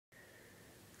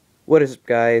What is up,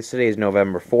 guys? Today is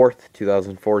November 4th,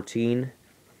 2014,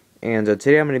 and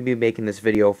today I'm going to be making this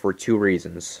video for two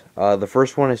reasons. The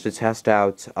first one is to test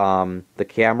out the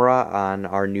camera on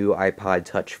our new iPod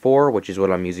Touch 4, which is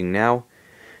what I'm using now,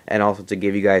 and also to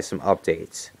give you guys some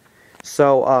updates.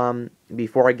 So,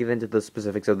 before I get into the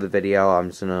specifics of the video, I'm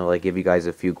just going to give you guys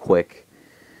a few quick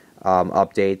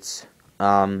updates.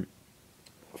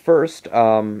 First,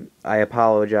 I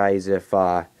apologize if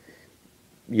I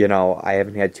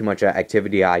haven't had too much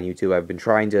activity on YouTube. I've been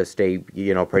trying to stay,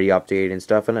 pretty updated and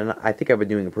stuff, and I think I've been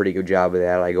doing a pretty good job of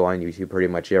that. I go on YouTube pretty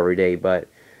much every day, but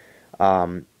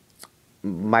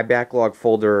my backlog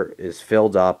folder is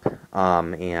filled up,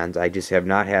 and I just have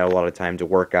not had a lot of time to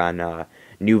work on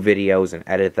new videos and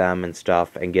edit them and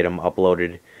stuff and get them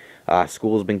uploaded.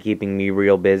 School's been keeping me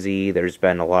real busy. There's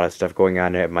been a lot of stuff going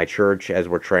on at my church as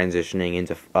we're transitioning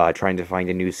into trying to find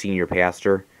a new senior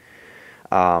pastor.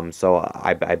 So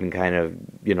I've been kind of,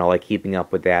 keeping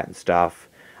up with that and stuff.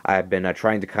 I've been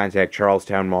trying to contact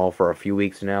Charlestown Mall for a few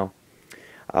weeks now,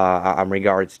 in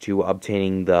regards to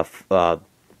obtaining the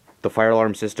fire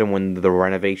alarm system when the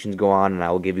renovations go on, and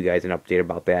I will give you guys an update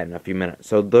about that in a few minutes.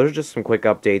 So those are just some quick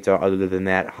updates. Other than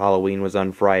that, Halloween was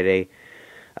on Friday.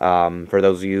 For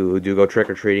those of you who do go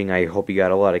trick-or-treating, I hope you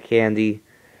got a lot of candy.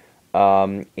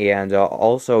 And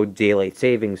also daylight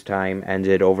savings time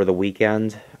ended over the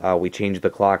weekend. We changed the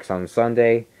clocks on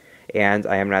Sunday, and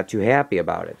I am not too happy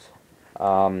about it.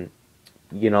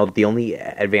 The only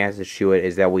advantage to it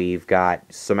is that we've got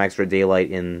some extra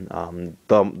daylight in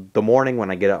the morning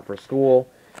when I get up for school,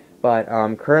 but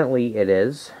currently it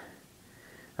is.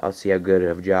 I'll see how good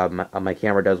of a job my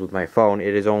camera does with my phone.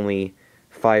 It is only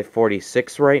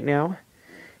 5:46 right now,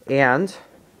 and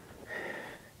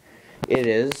it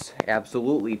is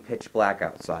absolutely pitch black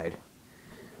outside.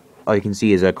 All you can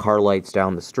see is car lights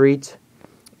down the street,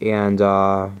 and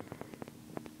my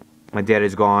dad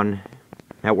is gone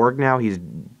at work now. He's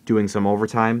doing some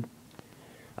overtime,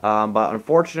 but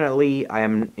unfortunately,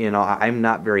 I'm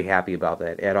not very happy about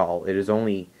that at all. It is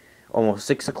only almost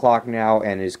 6 o'clock now,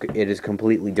 and it is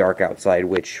completely dark outside,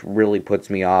 which really puts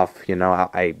me off.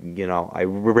 I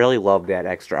really love that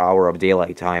extra hour of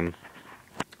daylight time.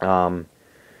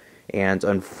 And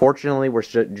unfortunately, we're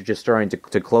just starting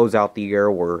to close out the year.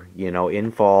 We're,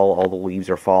 in fall. All the leaves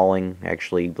are falling.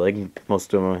 Actually,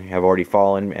 most of them have already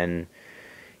fallen. And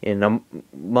in a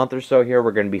month or so here,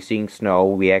 we're going to be seeing snow.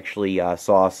 We actually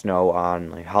saw snow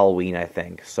on Halloween, I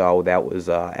think. So that was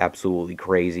absolutely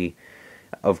crazy.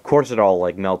 Of course, it all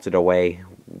melted away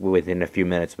within a few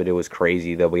minutes, but it was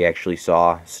crazy that we actually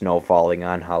saw snow falling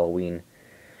on Halloween.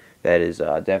 That is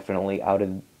definitely out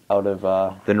of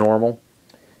the normal.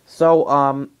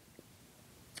 So,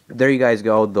 there you guys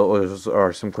go. Those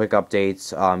are some quick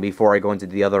updates. Before I go into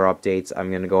the other updates, I'm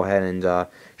going to go ahead and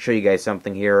show you guys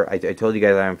something here. I told you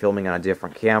guys I'm filming on a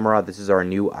different camera. This is our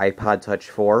new iPod Touch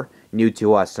 4. New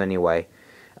to us, anyway.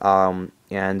 I'm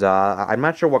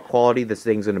not sure what quality this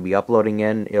thing's going to be uploading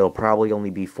in. It'll probably only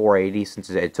be 480 since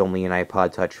it's only an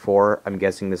iPod Touch 4. I'm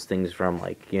guessing this thing's from,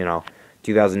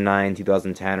 2009,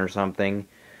 2010 or something.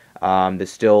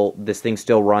 This thing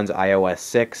still runs iOS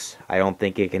 6. I don't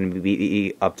think it can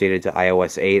be updated to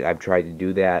iOS 8. I've tried to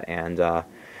do that, and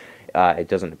it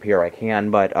doesn't appear I can,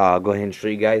 but I'll go ahead and show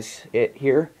you guys it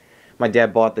here. My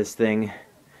dad bought this thing.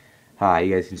 Hi,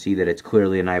 you guys can see that it's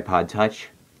clearly an iPod Touch.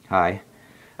 Hi.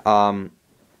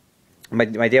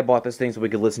 My dad bought this thing so we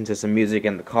could listen to some music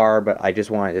in the car, but I just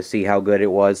wanted to see how good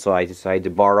it was, so I decided to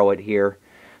borrow it here.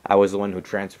 I was the one who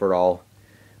transferred all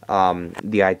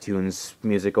the iTunes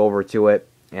music over to it,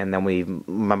 and then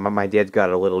my dad's got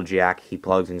a little jack he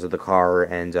plugs into the car,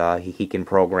 and he can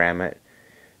program it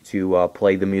to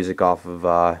play the music off of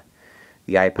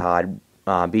the iPod.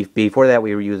 Before that,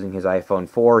 we were using his iPhone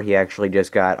 4. He actually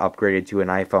just got upgraded to an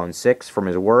iPhone 6 from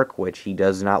his work, which he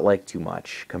does not like too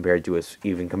much compared to his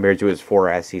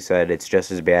 4S. He said it's just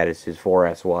as bad as his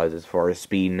 4S was as far as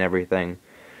speed and everything.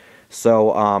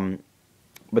 So,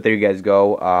 but there you guys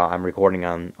go. I'm recording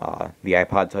on the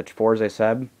iPod Touch 4, as I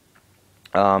said.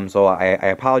 So I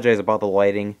apologize about the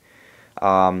lighting.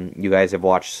 You guys have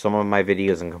watched some of my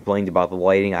videos and complained about the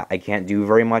lighting. I can't do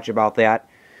very much about that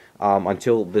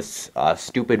until this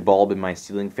stupid bulb in my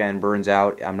ceiling fan burns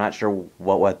out. I'm not sure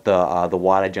what the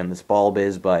wattage on this bulb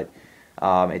is, but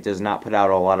it does not put out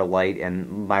a lot of light,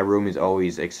 and my room is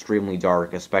always extremely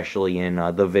dark, especially in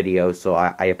the video, so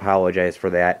I apologize for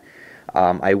that.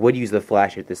 I would use the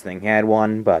flash if this thing had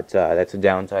one, but that's a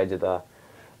downside to the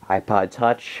iPod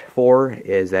Touch 4,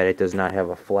 is that it does not have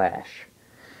a flash.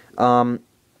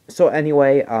 So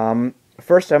anyway,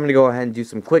 first I'm going to go ahead and do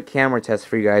some quick camera tests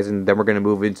for you guys, and then we're going to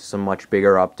move into some much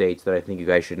bigger updates that I think you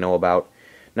guys should know about.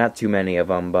 not too many of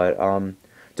them, but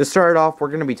to start off, we're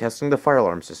going to be testing the fire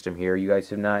alarm system here. You guys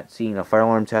have not seen a fire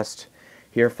alarm test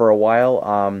here for a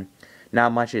while.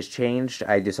 Not much has changed.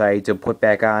 I decided to put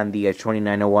back on the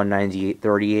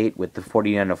 2901-9838 with the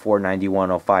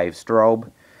 4904-9105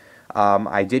 strobe.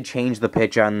 I did change the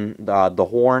pitch on the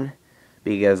horn,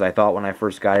 because I thought when I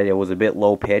first got it, it was a bit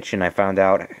low pitch, and I found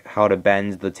out how to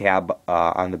bend the tab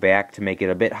on the back to make it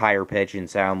a bit higher pitch and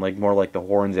sound like more like the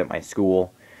horns at my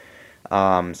school.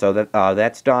 So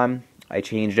that's done. I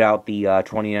changed out the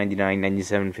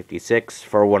 2099-9756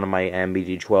 for one of my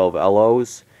MBG12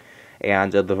 LOs,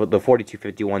 and the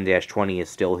 4251-20 is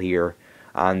still here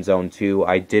on zone 2.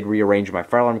 I did rearrange my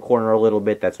fire alarm corner a little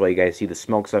bit. That's why you guys see the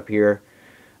smokes up here.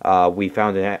 We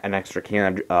found an extra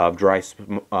can of dry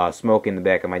smoke in the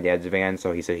back of my dad's van,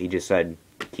 so he just said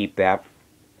keep that.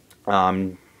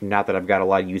 Not that I've got a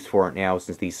lot of use for it now,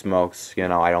 since these smokes,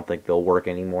 I don't think they'll work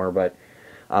anymore, but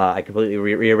I completely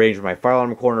rearranged my fire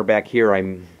alarm corner back here. I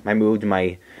moved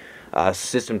my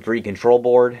System 3 control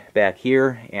board back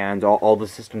here, and all the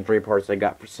System 3 parts I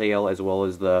got for sale, as well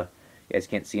as you guys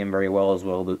can't see them very well, as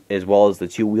well as the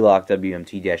two Wheelock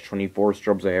WMT-24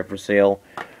 strobes I have for sale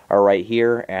are right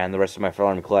here, and the rest of my fire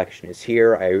alarm collection is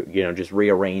here. I just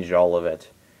rearranged all of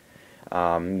it.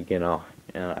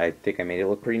 I think I made it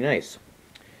look pretty nice.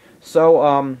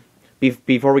 So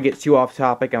before we get too off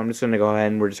topic, I'm just going to go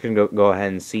ahead and we're just going to go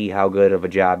ahead and see how good of a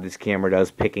job this camera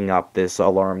does picking up this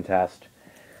alarm test.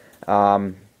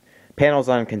 Panel's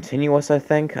on continuous, I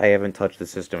think. I haven't touched the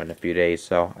system in a few days,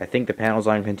 so I think the panel's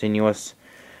on continuous.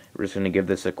 We're just going to give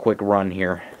this a quick run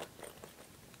here.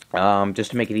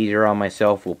 Just to make it easier on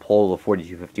myself, we'll pull the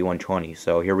 4251-20.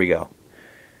 So here we go.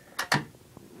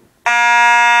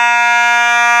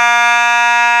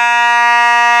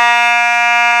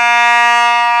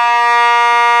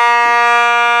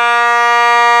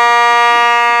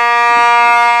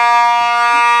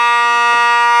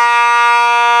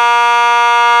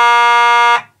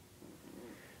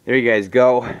 There you guys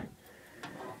go.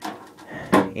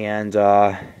 And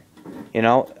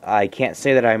I can't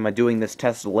say that I'm doing this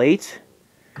test late,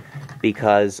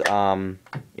 because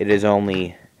it is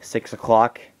only 6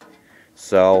 o'clock.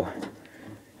 So,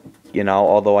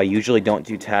 although I usually don't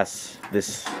do tests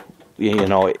this,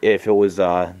 if it was,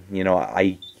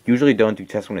 I usually don't do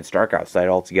tests when it's dark outside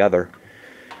altogether.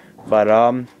 But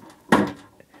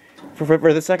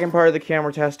for the second part of the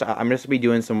camera test, I'm just going to be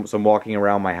doing some walking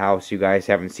around my house. You guys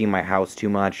haven't seen my house too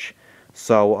much.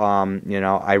 So,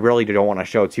 I really don't want to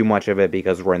show too much of it,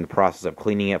 because we're in the process of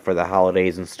cleaning it for the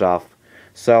holidays and stuff.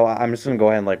 So, I'm just going to go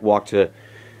ahead and, walk to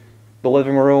the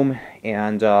living room,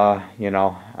 and,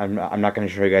 I'm not going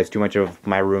to show you guys too much of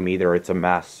my room either. It's a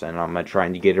mess, and I'm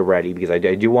trying to get it ready, because I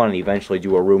do want to eventually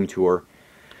do a room tour.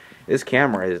 This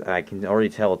camera I can already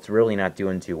tell it's really not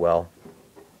doing too well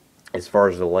as far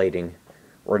as the lighting.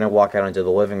 We're going to walk out into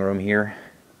the living room here.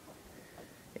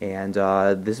 And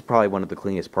this is probably one of the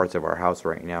cleanest parts of our house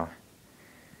right now.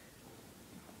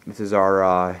 This is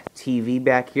our TV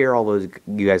back here, although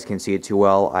you guys can't see it too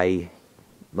well. I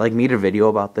made a video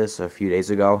about this a few days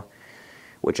ago,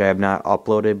 which I have not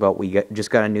uploaded, but we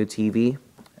just got a new TV.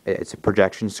 It's a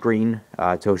projection screen,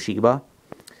 Toshiba,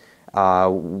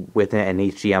 with an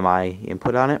HDMI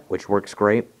input on it, which works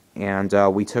great. And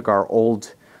we took our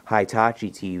old Hitachi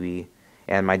TV,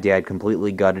 and my dad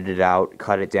completely gutted it out,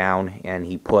 cut it down, and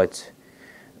he put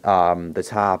the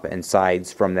top and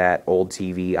sides from that old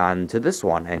TV onto this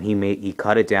one. And he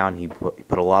cut it down. He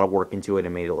put a lot of work into it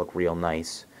and made it look real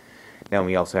nice. Then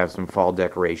we also have some fall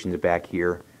decorations back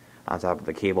here on top of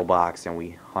the cable box, and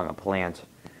we hung a plant.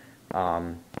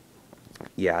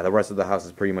 Yeah, the rest of the house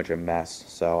is pretty much a mess,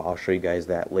 so I'll show you guys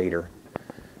that later.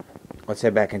 Let's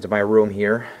head back into my room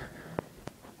here.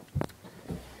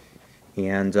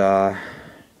 And give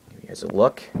you guys a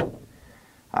look.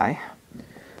 Hi.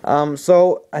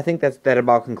 So I think that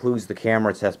about concludes the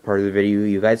camera test part of the video.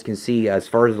 You guys can see, as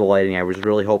far as the lighting, I was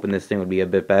really hoping this thing would be a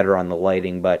bit better on the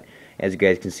lighting, but as you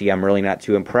guys can see, I'm really not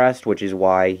too impressed, which is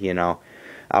why,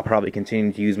 I'll probably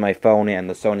continue to use my phone and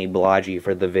the Sony Bloggy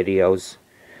for the videos.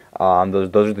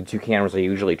 Those are the two cameras I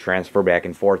usually transfer back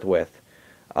and forth with.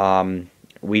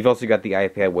 We've also got the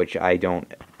iPad, which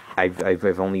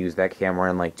I've only used that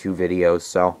camera in like 2 videos,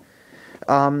 so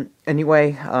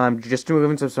anyway, just to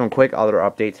move into some quick other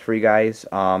updates for you guys.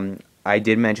 I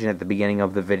did mention at the beginning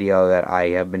of the video that I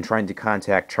have been trying to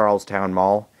contact Charlestown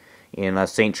Mall in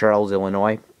St. Charles,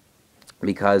 Illinois,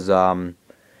 because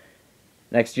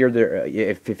next year,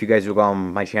 if you guys will go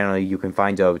on my channel, you can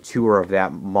find a tour of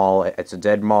that mall. It's a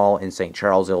dead mall in St.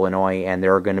 Charles, Illinois, and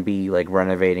they're going to be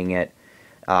renovating it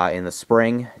in the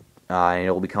spring. and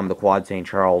it'll become the Quad St.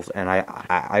 Charles. And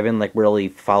I've been like really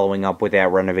following up with that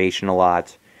renovation a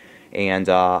lot, and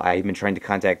I've been trying to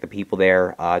contact the people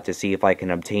there to see if I can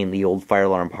obtain the old fire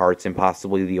alarm parts and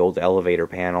possibly the old elevator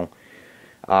panel,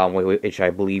 which I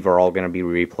believe are all going to be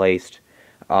replaced.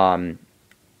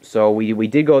 So we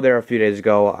did go there a few days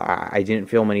ago. I didn't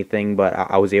film anything, but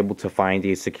I was able to find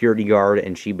a security guard,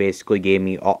 and she basically gave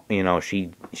me all,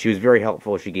 she was very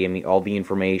helpful. She gave me all the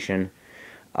information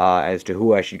as to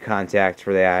who I should contact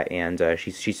for that, and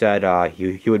she said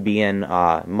he would be in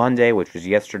Monday, which was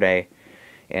yesterday,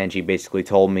 and she basically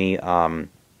told me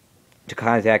to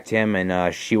contact him,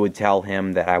 and she would tell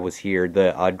him that I was here,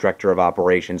 the director of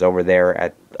operations over there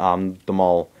at the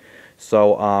mall.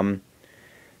 So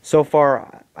so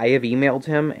far, I have emailed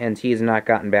him, and he has not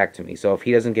gotten back to me. So if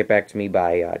he doesn't get back to me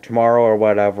by tomorrow or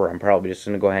whatever, I'm probably just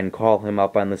going to go ahead and call him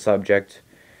up on the subject.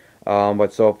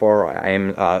 But so far, I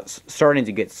am starting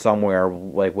to get somewhere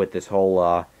like with this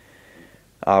whole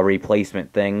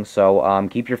replacement thing. So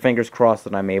keep your fingers crossed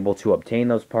that I'm able to obtain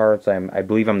those parts. I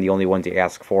believe I'm the only one to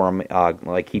ask for them.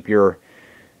 Like, keep your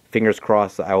fingers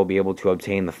crossed that I will be able to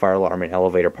obtain the fire alarm and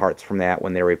elevator parts from that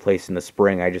when they're replaced in the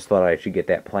spring. I just thought I should get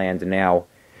that planned now.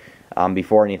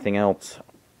 Before anything else.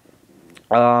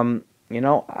 Other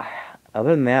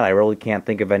than that, I really can't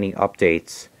think of any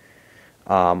updates.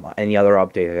 Any other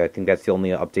update. I think that's the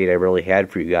only update I really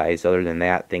had for you guys. Other than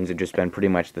that, things have just been pretty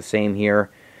much the same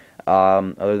here.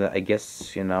 Other than, I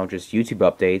guess, just YouTube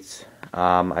updates.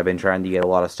 I've been trying to get a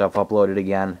lot of stuff uploaded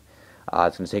again.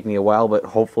 It's going to take me a while, but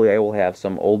hopefully I will have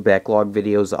some old backlog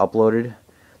videos uploaded.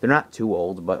 They're not too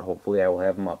old, but hopefully I will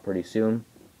have them up pretty soon.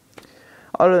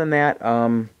 Other than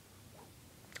that,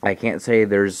 I can't say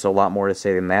there's a lot more to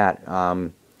say than that.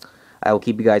 I will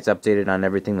keep you guys updated on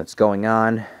everything that's going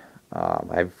on.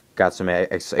 I've got some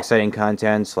exciting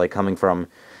content, like coming from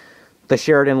the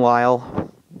Sheridan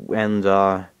Lyle and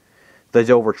the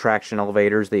Dover traction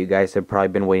elevators that you guys have probably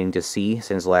been waiting to see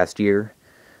since last year.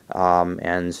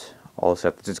 And all the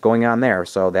stuff that's going on there.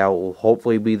 So that will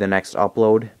hopefully be the next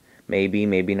upload. Maybe,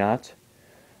 maybe not.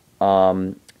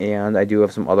 And I do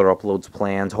have some other uploads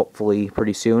planned, hopefully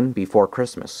pretty soon, before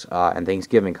Christmas and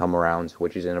Thanksgiving come around,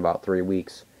 which is in about 3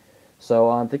 weeks.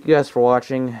 So thank you guys for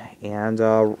watching, and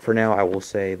for now I will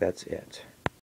say that's it.